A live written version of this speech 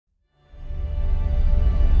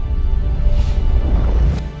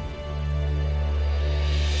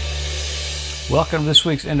Welcome to this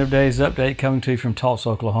week's End of Days Update, coming to you from Tulsa,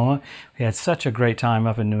 Oklahoma. We had such a great time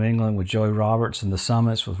up in New England with Joey Roberts and the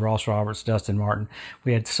Summits with Ross Roberts, Dustin Martin.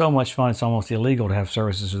 We had so much fun. It's almost illegal to have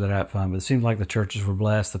services without that fun, but it seemed like the churches were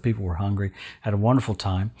blessed. The people were hungry. Had a wonderful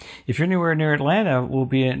time. If you're anywhere near Atlanta, we'll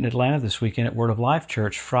be in Atlanta this weekend at Word of Life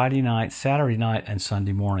Church, Friday night, Saturday night, and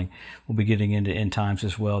Sunday morning. We'll be getting into end times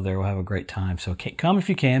as well there. We'll have a great time. So come if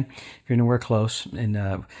you can, if you're anywhere close.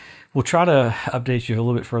 And we'll try to update you a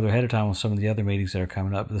little bit further ahead of time on some of the other meetings that are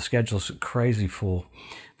coming up. The schedule's crazy full.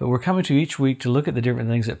 But we're coming to each week to look at the different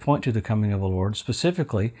things that point to the coming of the Lord,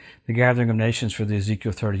 specifically the gathering of nations for the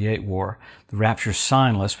Ezekiel 38 war. The rapture's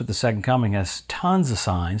signless, but the second coming has tons of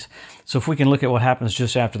signs. So if we can look at what happens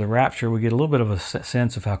just after the rapture, we get a little bit of a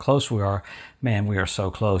sense of how close we are. Man, we are so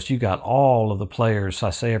close. You got all of the players, I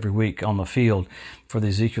say every week, on the field for the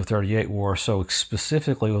Ezekiel 38 war. So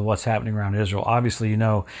specifically with what's happening around Israel, obviously, you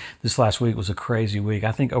know, this last week was a crazy week.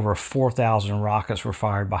 I think over 4,000 rockets were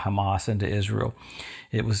fired by Hamas into Israel.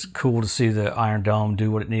 It was cool to see the Iron Dome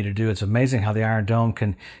do what it needed to do. It's amazing how the Iron Dome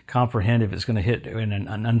can comprehend if it's going to hit in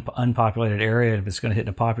an unpopulated area, if it's going to hit in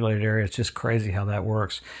a populated area. It's just crazy how that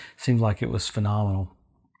works. Seems like it was phenomenal.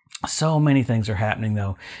 So many things are happening,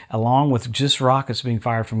 though. Along with just rockets being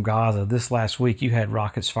fired from Gaza, this last week you had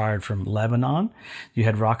rockets fired from Lebanon, you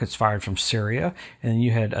had rockets fired from Syria, and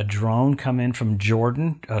you had a drone come in from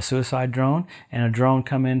Jordan, a suicide drone, and a drone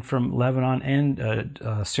come in from Lebanon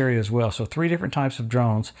and Syria as well. So 3 different types of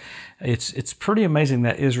drones. It's pretty amazing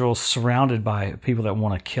that Israel's surrounded by people that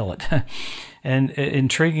want to kill it. And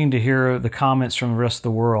intriguing to hear the comments from the rest of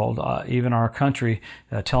the world, even our country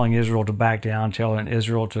telling Israel to back down, telling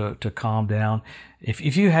Israel to calm down.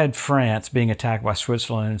 If you had France being attacked by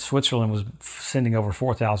Switzerland, and Switzerland was sending over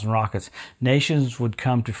 4,000 rockets, nations would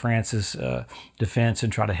come to France's defense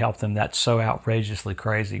and try to help them. That's so outrageously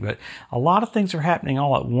crazy. But a lot of things are happening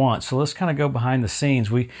all at once. So let's kind of go behind the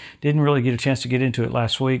scenes. We didn't really get a chance to get into it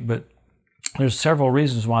last week, but there's several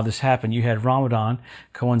reasons why this happened. You had Ramadan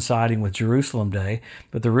coinciding with Jerusalem Day,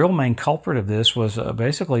 but the real main culprit of this was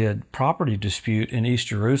basically a property dispute in East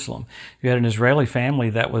Jerusalem. You had an Israeli family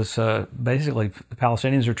that was basically, the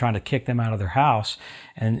Palestinians were trying to kick them out of their house,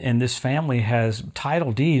 and this family has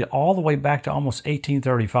title deed all the way back to almost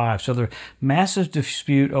 1835. So there's massive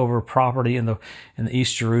dispute over property in the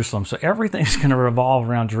East Jerusalem. So everything's going to revolve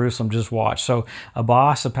around Jerusalem. Just watch. So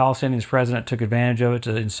Abbas, the Palestinian president, took advantage of it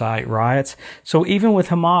to incite riots. So even with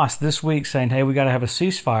Hamas this week saying, hey, we got to have a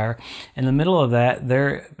ceasefire, in the middle of that,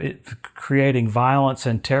 they're creating violence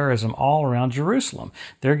and terrorism all around Jerusalem.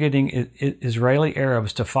 They're getting Israeli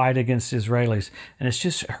Arabs to fight against Israelis, and it's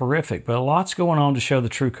just horrific. But a lot's going on to show the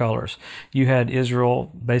true colors. You had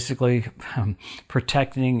Israel basically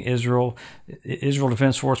protecting Israel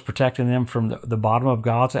Defense Force protecting them from the bottom of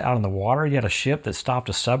Gaza out in the water. You had a ship that stopped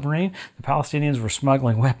a submarine. The Palestinians were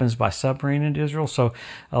smuggling weapons by submarine into Israel. So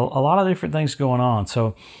a lot of different things going on.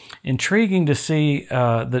 So intriguing to see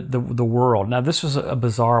the world. Now, this was a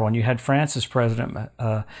bizarre one. You had France's president,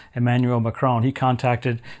 Emmanuel Macron. He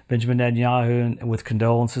contacted Benjamin Netanyahu with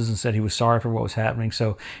condolences and said he was sorry for what was happening.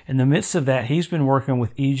 So in the midst of that, he's been working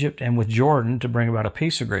with Egypt and with Jordan to bring about a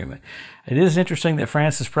peace agreement. It is interesting that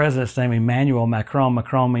France's president's name, Emmanuel Macron,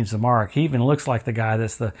 Macron means the mark. He even looks like the guy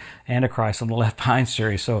that's the Antichrist on the Left Behind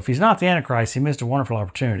series. So if he's not the Antichrist, he missed a wonderful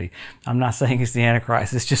opportunity. I'm not saying he's the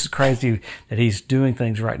Antichrist. It's just crazy that he's doing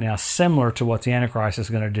things right now similar to what the Antichrist is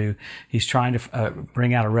going to do. He's trying to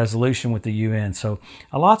bring out a resolution with the UN. So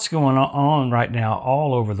a lot's going on right now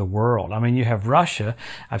all over the world. I mean, you have Russia,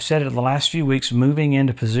 I've said it in the last few weeks, moving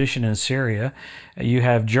into position in Syria. You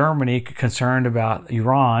have Germany concerned about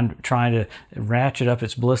Iran trying to ratchet up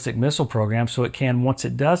its ballistic missile program so it can, once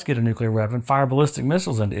it does get a nuclear weapon, fire ballistic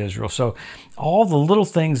missiles into Israel. So all the little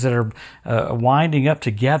things that are winding up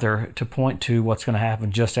together to point to what's going to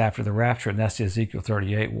happen just after the rapture, and that's the Ezekiel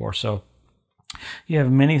 38 war. So you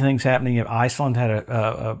have many things happening. You have Iceland had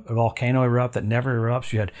a volcano erupt that never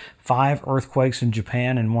erupts. You had 5 earthquakes in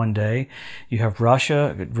Japan in one day. You have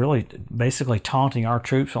Russia really basically taunting our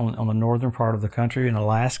troops on the northern part of the country in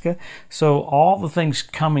Alaska. So all the things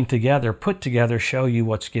coming together, put together, show you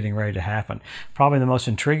what's getting ready to happen. Probably the most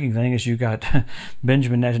intriguing thing is you got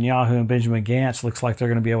Benjamin Netanyahu and Benjamin Gantz. Looks like they're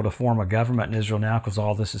going to be able to form a government in Israel now because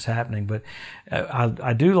all this is happening. But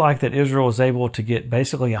I do like that Israel is able to get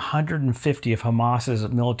basically 150 of Hamas's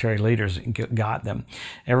military leaders and got them.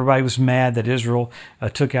 Everybody was mad that Israel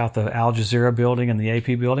took out about the Al Jazeera building and the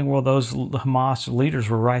AP building. Well, those Hamas leaders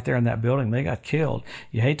were right there in that building. They got killed.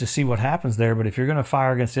 You hate to see what happens there, but if you're going to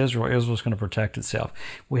fire against Israel, Israel's going to protect itself.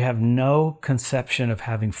 We have no conception of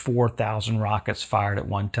having 4,000 rockets fired at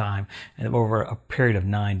one time and over a period of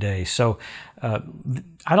 9 days. So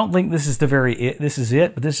I don't think this is this is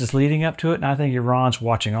it, but this is leading up to it, and I think Iran's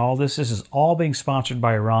watching all this. This is all being sponsored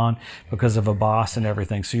by Iran because of Abbas and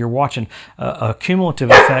everything. So you're watching a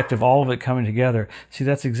cumulative effect of all of it coming together. See,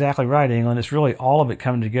 that's exactly right, England. It's really all of it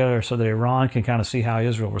coming together so that Iran can kind of see how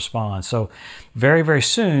Israel responds. So very, very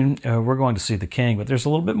soon, we're going to see the king, but there's a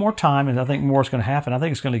little bit more time, and I think more is going to happen. I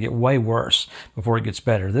think it's going to get way worse before it gets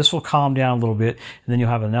better. This will calm down a little bit, and then you'll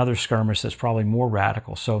have another skirmish that's probably more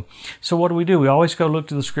radical. So what do? We always go look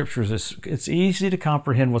to the scriptures. It's easy to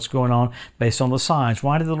comprehend what's going on based on the signs.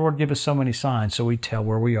 Why did the Lord give us so many signs? So we tell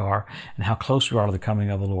where we are and how close we are to the coming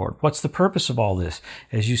of the Lord. What's the purpose of all this?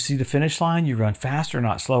 As you see the finish line, you run faster,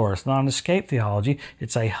 not slower. It's not an escape theology.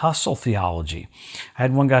 It's a hustle theology. I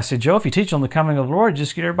had one guy say, Joe, if you teach on the coming of the Lord,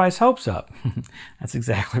 just get everybody's hopes up. That's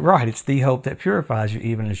exactly right. It's the hope that purifies you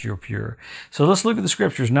even as you're pure. So let's look at the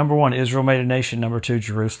scriptures. Number one, Israel made a nation. Number two,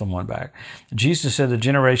 Jerusalem won back. Jesus said the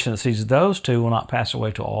generation that sees those two will not pass away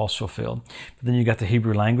till all is fulfilled. But then you got the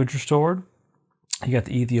Hebrew language restored. You got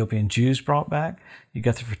the Ethiopian Jews brought back. You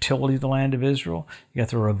got the fertility of the land of Israel. You got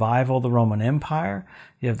the revival of the Roman Empire.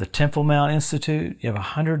 You have the Temple Mount Institute. You have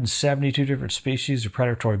 172 different species of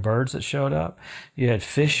predatory birds that showed up. You had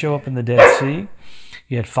fish show up in the Dead Sea.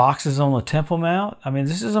 You had foxes on the Temple Mount. I mean,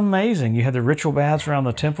 this is amazing. You had the ritual baths around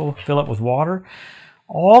the temple fill up with water.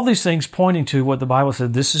 All these things pointing to what the Bible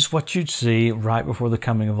said, this is what you'd see right before the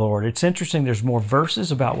coming of the Lord. It's interesting, there's more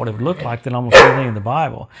verses about what it would look like than almost anything in the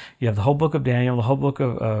Bible. You have the whole book of Daniel, the whole book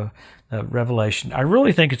of Revelation. I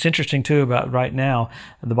really think it's interesting, too, about right now,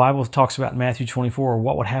 the Bible talks about in Matthew 24,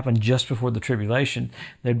 what would happen just before the tribulation.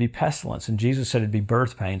 There'd be pestilence, and Jesus said it'd be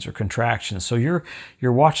birth pains or contractions. So you're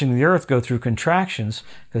watching the earth go through contractions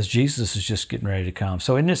because Jesus is just getting ready to come.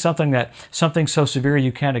 So isn't it something so severe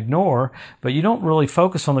you can't ignore, but you don't really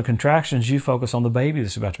focus on the contractions, you focus on the baby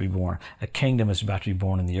that's about to be born. A kingdom is about to be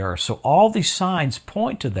born in the earth. So all these signs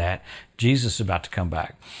point to that. Jesus is about to come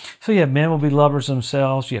back. So you have men will be lovers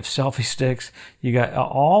themselves. You have selfie sticks. You got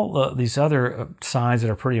all these other signs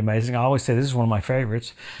that are pretty amazing. I always say this is one of my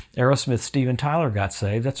favorites. Aerosmith Steven Tyler got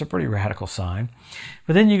saved. That's a pretty radical sign.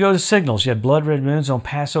 But then you go to signals. You had blood red moons on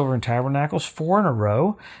Passover and Tabernacles, 4 in a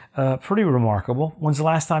row. Pretty remarkable. When's the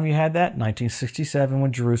last time you had that? 1967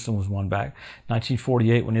 when Jerusalem was won back.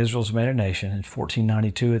 1948 when Israel was made a nation. And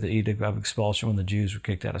 1492 at the Edict of Expulsion when the Jews were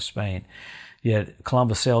kicked out of Spain. Yet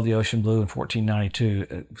Columbus sailed the ocean blue in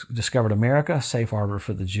 1492, discovered America, safe harbor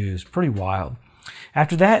for the Jews. Pretty wild.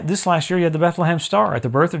 After that, this last year, you had the Bethlehem Star. At the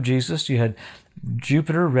birth of Jesus, you had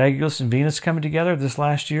Jupiter, Regulus, and Venus coming together this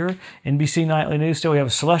last year. NBC Nightly News, still we have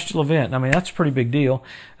a celestial event. I mean, that's a pretty big deal.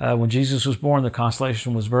 When Jesus was born, the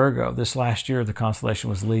constellation was Virgo. This last year, the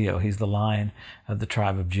constellation was Leo. He's the lion of the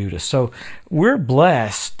tribe of Judah. So we're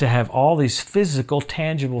blessed to have all these physical,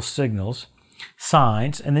 tangible signals,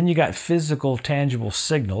 signs, and then you got physical, tangible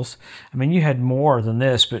signals. I mean, you had more than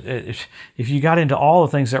this, but if you got into all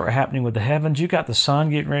the things that were happening with the heavens, you got the sun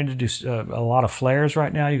getting ready to do a lot of flares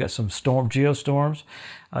right now. You got some geostorms.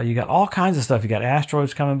 You got all kinds of stuff. You got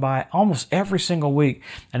asteroids coming by. Almost every single week,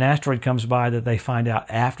 an asteroid comes by that they find out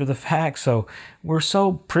after the fact. So we're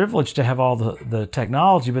so privileged to have all the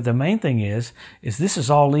technology. But the main thing is this is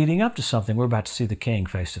all leading up to something. We're about to see the King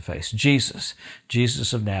face to face, Jesus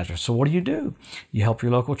of Nazareth. So what do? You help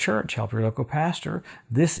your local church, help your local pastor.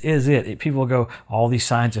 This is it. People go, all these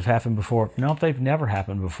signs have happened before. No, they've never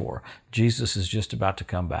happened before. Jesus is just about to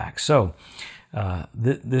come back. So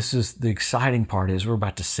this is the exciting part, is we're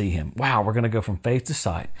about to see him. Wow, we're going to go from faith to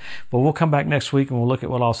sight. But we'll come back next week and we'll look at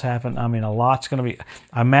what else happened. I mean, a lot's going to be,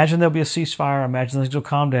 I imagine there'll be a ceasefire. I imagine things will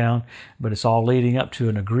calm down, but it's all leading up to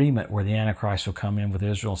an agreement where the Antichrist will come in with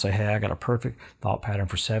Israel and say, hey, I got a perfect thought pattern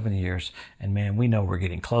for 7 years. And man, we know we're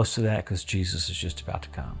getting close to that because Jesus is just about to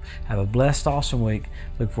come. Have a blessed, awesome week.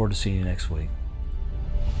 Look forward to seeing you next week.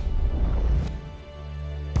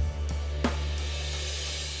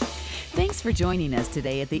 Thanks for joining us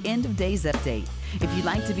today at the End of Days Update. If you'd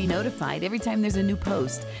like to be notified every time there's a new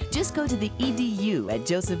post, just go to the edu at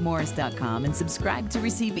josephmorris.com and subscribe to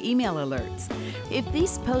receive email alerts. If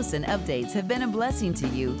these posts and updates have been a blessing to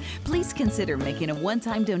you, please consider making a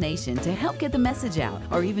one-time donation to help get the message out,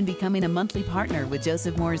 or even becoming a monthly partner with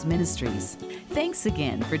Joseph Morris Ministries. Thanks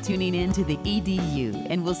again for tuning in to the EDU,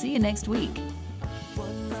 and we'll see you next week.